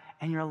God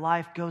and your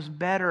life goes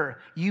better.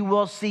 You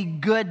will see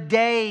good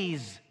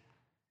days.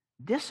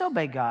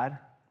 Disobey God,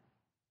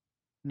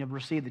 and you'll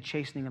receive the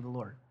chastening of the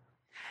Lord.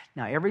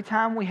 Now, every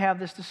time we have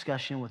this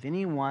discussion with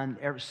anyone,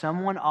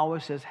 someone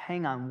always says,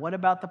 hang on, what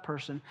about the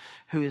person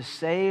who is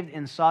saved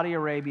in Saudi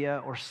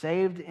Arabia or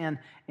saved in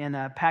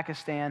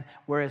Pakistan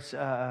where it's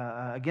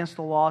against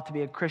the law to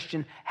be a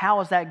Christian?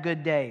 How is that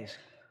good days?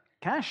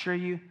 Can I assure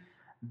you,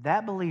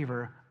 that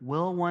believer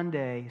will one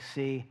day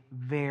see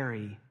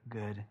very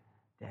good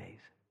days.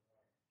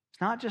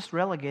 It's not just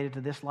relegated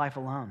to this life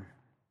alone.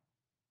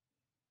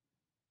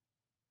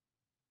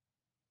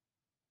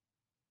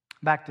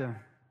 Back to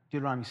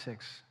Deuteronomy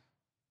 6.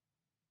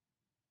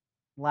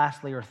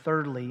 Lastly, or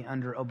thirdly,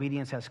 under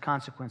obedience has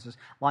consequences.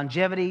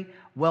 Longevity,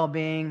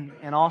 well-being,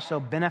 and also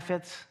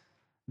benefits.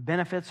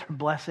 Benefits or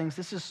blessings.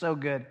 This is so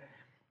good.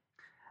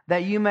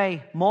 That you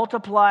may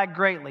multiply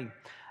greatly.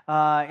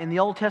 In the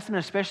Old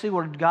Testament, especially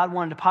where God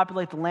wanted to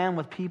populate the land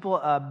with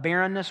people,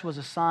 barrenness was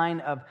a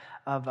sign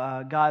of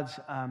God's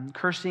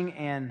cursing,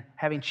 and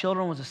having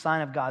children was a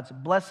sign of God's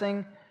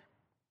blessing.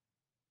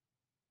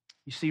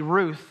 You see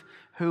Ruth,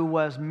 who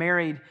was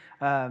married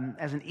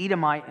as an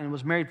Edomite and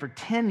was married for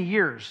 10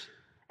 years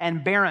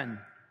and barren.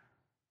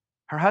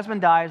 Her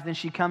husband dies, then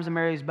she comes and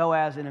marries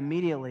Boaz and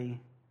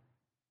immediately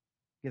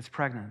gets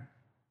pregnant.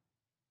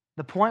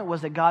 The point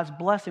was that God's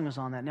blessing was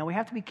on that. Now we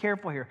have to be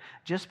careful here.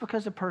 Just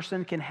because a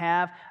person can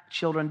have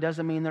children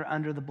doesn't mean they're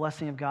under the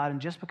blessing of God.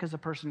 And just because a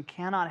person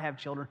cannot have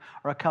children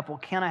or a couple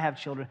cannot have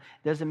children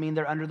doesn't mean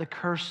they're under the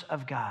curse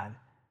of God.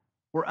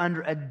 We're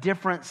under a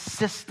different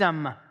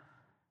system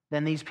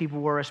than these people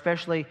were,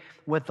 especially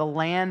with the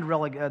land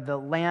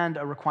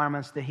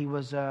requirements that he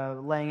was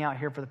laying out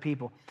here for the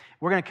people.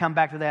 We're going to come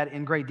back to that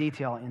in great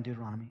detail in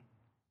Deuteronomy.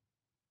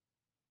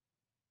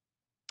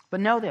 But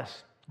know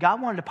this,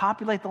 God wanted to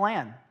populate the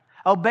land.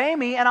 Obey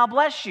me and I'll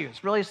bless you.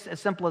 It's really as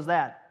simple as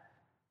that.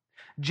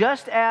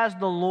 Just as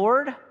the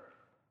Lord,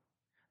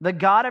 the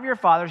God of your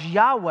fathers,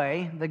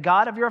 Yahweh, the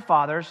God of your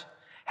fathers,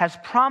 has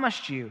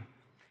promised you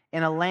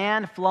in a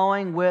land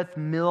flowing with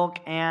milk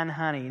and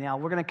honey. Now,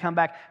 we're going to come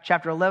back,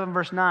 chapter 11,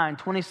 verse 9,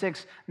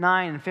 26,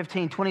 9, and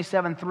 15,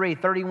 27, 3,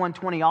 31,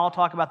 20, all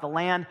talk about the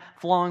land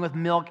flowing with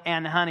milk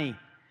and honey.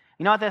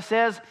 You know what that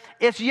says?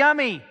 It's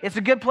yummy. It's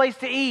a good place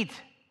to eat.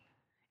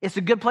 It's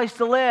a good place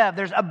to live.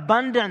 There's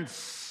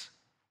abundance.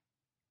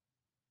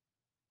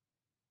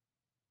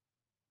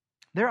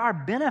 There are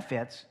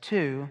benefits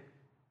to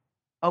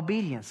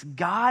obedience.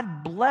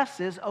 God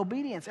blesses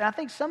obedience. And I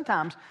think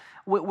sometimes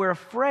we're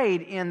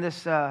afraid in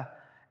this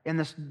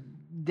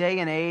day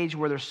and age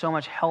where there's so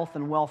much health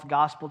and wealth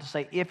gospel to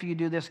say, if you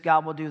do this,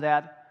 God will do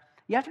that.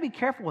 You have to be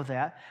careful with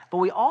that. But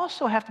we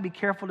also have to be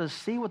careful to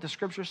see what the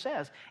Scripture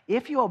says.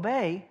 If you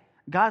obey,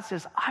 God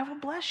says, I will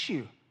bless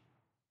you.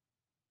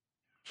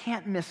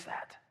 Can't miss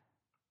that.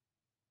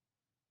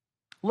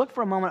 Look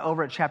for a moment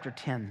over at chapter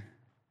 10.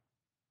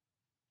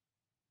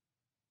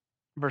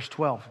 Verse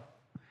 12.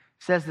 It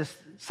says this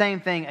same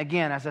thing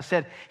again. As I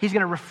said, he's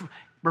going to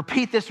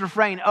repeat this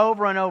refrain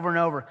over and over and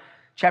over.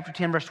 Chapter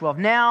 10, verse 12.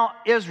 Now,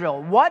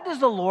 Israel, what does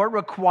the Lord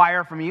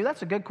require from you?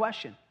 That's a good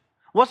question.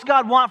 What's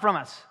God want from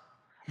us?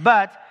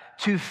 But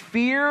to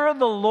fear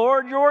the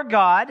Lord your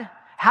God.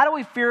 How do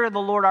we fear the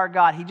Lord our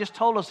God? He just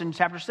told us in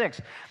chapter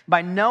 6.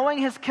 By knowing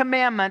His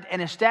commandment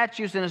and His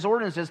statutes and His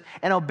ordinances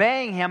and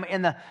obeying Him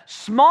in the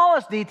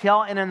smallest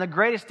detail and in the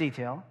greatest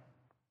detail.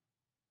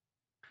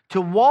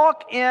 To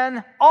walk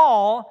in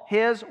all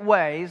His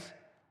ways.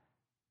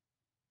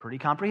 Pretty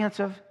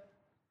comprehensive.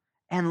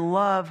 And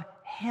love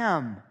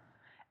Him.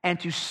 And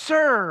to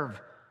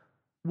serve,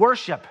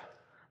 worship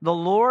the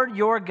Lord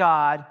your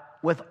God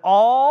with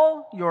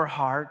all your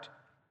heart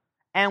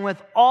and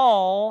with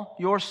all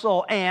your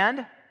soul,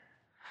 and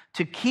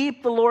to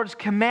keep the Lord's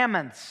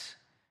commandments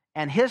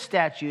and His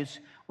statutes,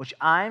 which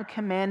I'm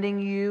commanding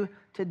you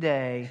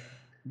today.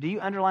 Do you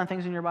underline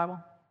things in your Bible?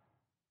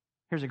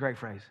 Here's a great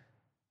phrase.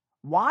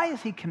 Why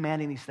is He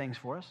commanding these things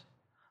for us?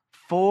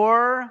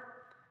 For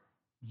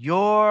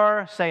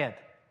your, say it,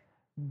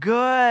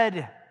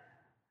 good.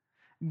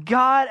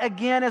 God,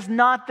 again, is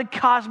not the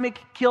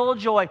cosmic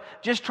killjoy,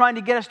 just trying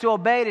to get us to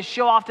obey to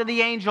show off to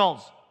the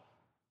angels.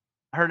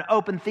 I heard an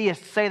open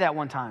theist say that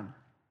one time.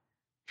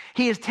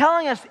 He is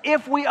telling us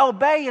if we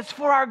obey, it's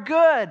for our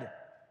good.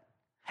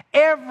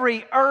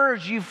 Every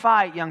urge you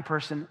fight, young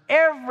person,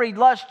 every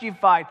lust you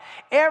fight,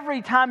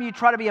 every time you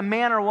try to be a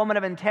man or a woman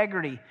of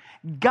integrity,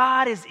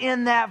 God is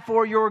in that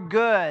for your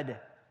good.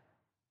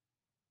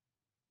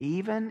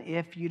 Even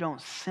if you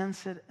don't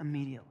sense it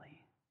immediately.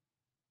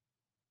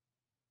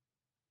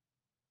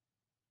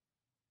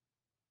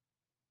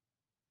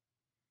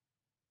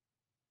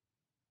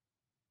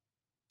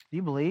 Do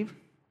you believe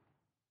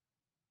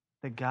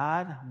that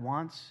God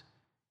wants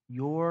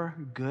your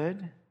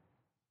good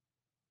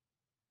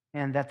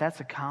and that that's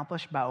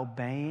accomplished by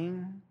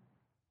obeying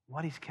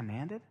what He's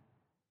commanded?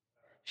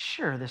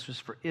 Sure, this was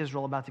for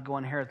Israel about to go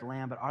inherit the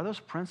land, but are those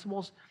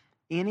principles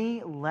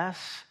any less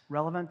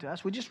relevant to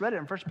us? We just read it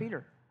in 1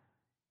 Peter.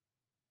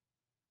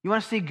 You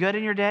want to see good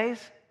in your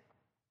days?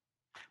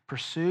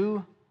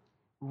 Pursue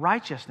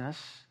righteousness,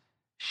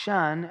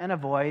 shun and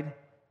avoid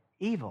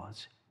evil.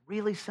 It's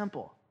really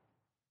simple.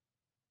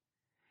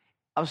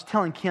 I was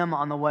telling Kim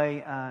on the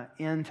way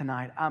in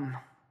tonight,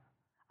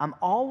 I'm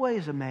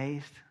always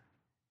amazed,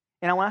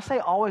 and when I say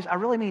always, I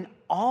really mean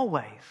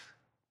always,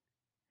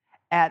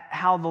 at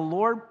how the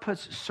Lord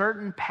puts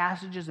certain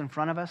passages in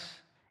front of us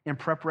in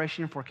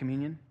preparation for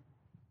communion.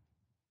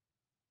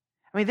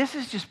 I mean, this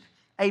is just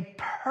a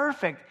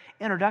perfect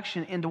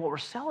introduction into what we're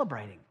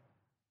celebrating.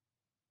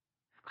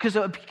 Because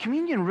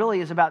communion really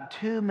is about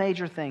two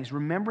major things: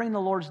 remembering the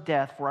Lord's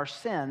death for our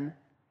sin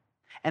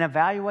and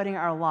evaluating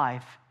our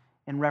life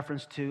in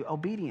reference to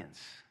obedience.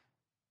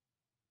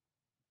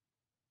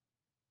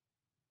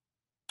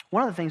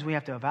 One of the things we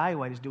have to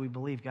evaluate is, do we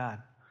believe God?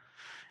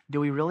 Do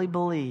we really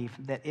believe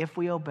that if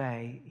we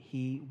obey,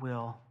 He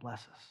will bless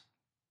us?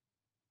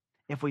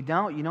 If we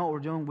don't, you know what we're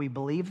doing? We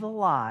believe the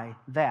lie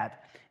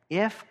that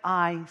if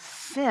I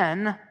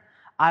sin,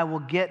 I will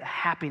get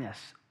happiness.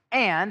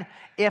 And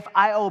if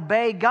I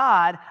obey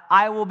God,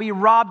 I will be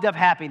robbed of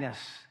happiness.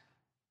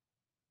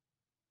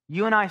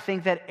 You and I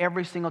think that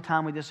every single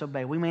time we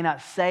disobey. We may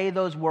not say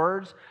those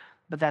words,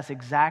 but that's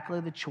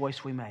exactly the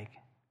choice we make.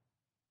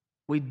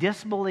 We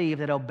disbelieve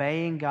that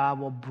obeying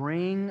God will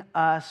bring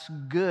us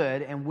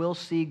good and we'll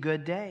see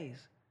good days.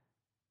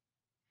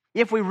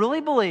 If we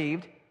really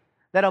believed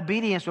that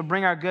obedience would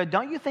bring our good,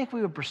 don't you think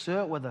we would pursue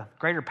it with a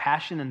greater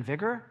passion and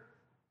vigor?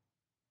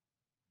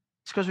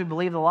 It's because we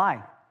believe the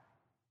lie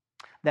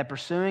that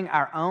pursuing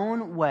our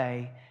own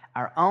way,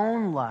 our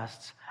own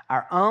lusts,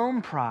 our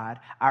own pride,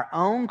 our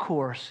own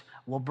course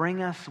will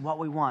bring us what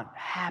we want: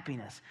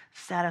 happiness,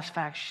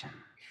 satisfaction,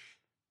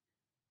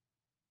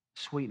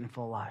 sweet and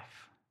full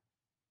life.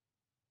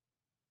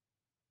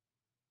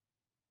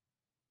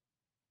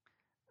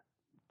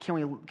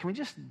 Can we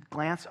just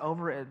glance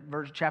over at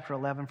chapter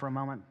 11 for a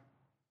moment?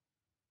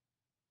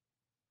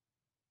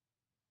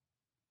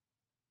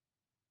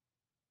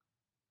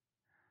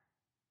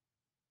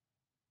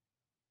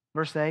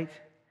 Verse 8,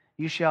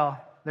 you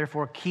shall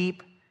therefore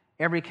keep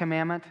every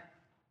commandment.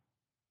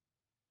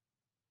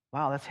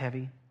 Wow, that's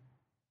heavy.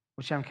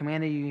 Which I'm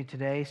commanding you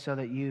today, so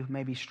that you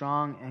may be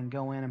strong and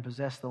go in and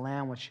possess the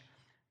land which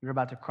you're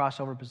about to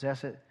cross over,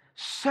 possess it,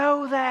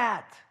 so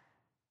that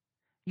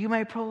you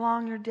may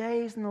prolong your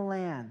days in the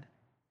land.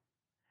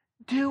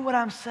 Do what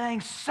I'm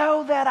saying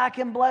so that I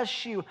can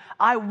bless you.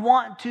 I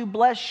want to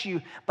bless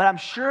you, but I'm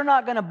sure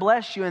not going to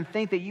bless you and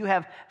think that you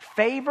have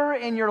favor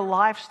in your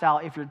lifestyle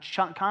if you're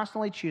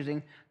constantly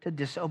choosing to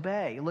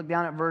disobey. Look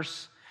down at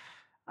verse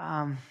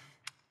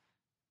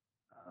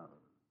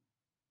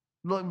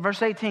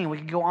 18. We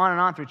could go on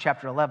and on through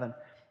chapter 11.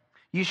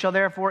 You shall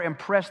therefore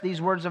impress these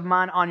words of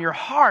mine on your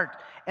heart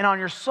and on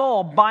your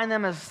soul. Bind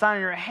them as a sign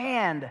on your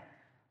hand.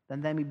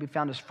 Then they may be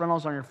found as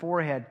frontals on your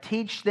forehead.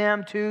 Teach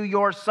them to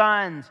your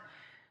sons.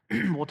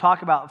 We'll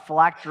talk about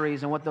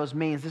phylacteries and what those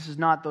means. This is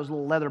not those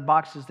little leather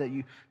boxes that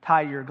you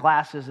tie your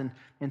glasses and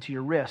into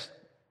your wrist.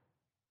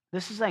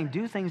 This is saying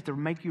do things to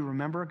make you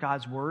remember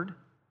God's word.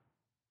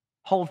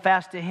 Hold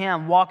fast to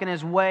Him. Walk in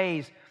His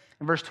ways.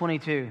 In verse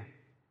 22.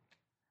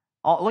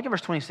 Look at verse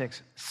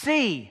 26.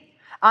 See,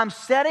 I'm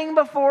setting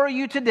before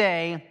you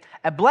today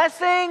a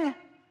blessing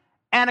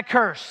and a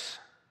curse.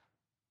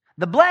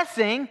 The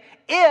blessing,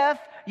 if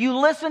you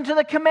listen to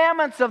the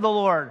commandments of the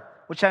Lord,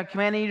 which I'm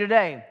commanding you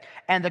today.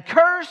 And the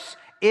curse,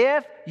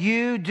 if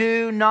you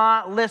do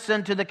not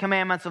listen to the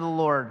commandments of the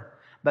Lord,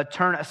 but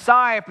turn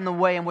aside from the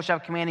way in which I'm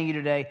commanding you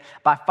today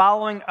by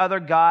following other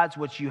gods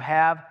which you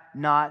have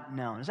not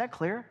known. Is that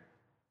clear? You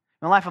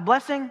want a life of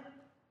blessing?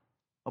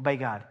 Obey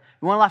God.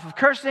 You want a life of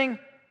cursing?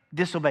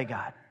 Disobey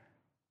God.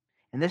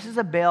 And this is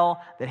a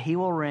bell that He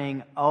will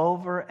ring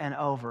over and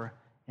over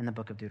in the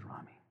book of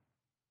Deuteronomy.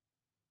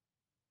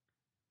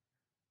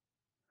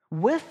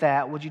 With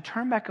that, would you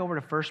turn back over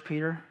to 1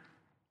 Peter,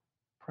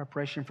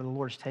 preparation for the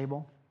Lord's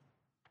table?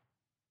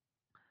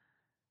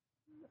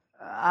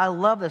 I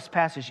love this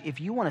passage.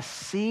 If you want to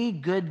see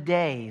good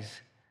days,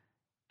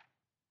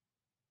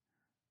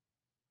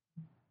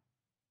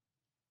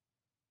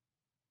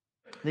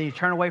 then you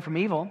turn away from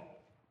evil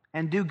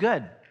and do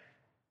good,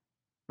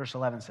 verse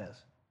 11 says.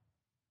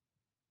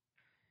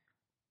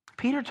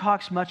 Peter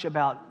talks much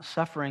about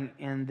suffering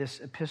in this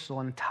epistle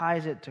and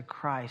ties it to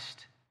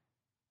Christ.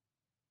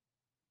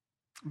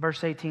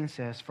 Verse 18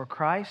 says, for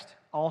Christ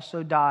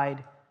also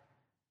died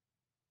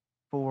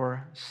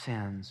for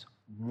sins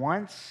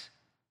once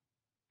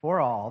for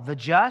all, the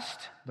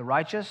just, the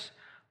righteous,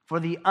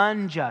 for the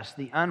unjust,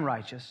 the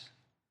unrighteous,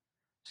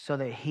 so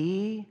that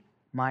He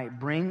might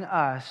bring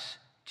us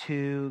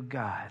to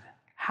God.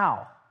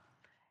 How?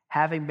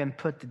 Having been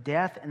put to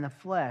death in the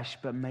flesh,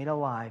 but made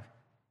alive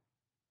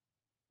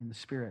in the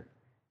Spirit.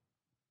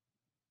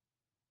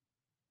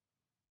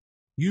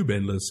 You've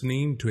been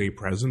listening to a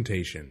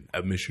presentation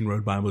of Mission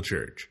Road Bible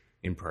Church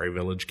in Prairie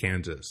Village,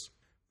 Kansas.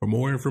 For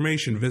more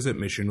information, visit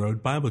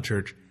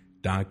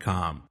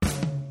missionroadbiblechurch.com.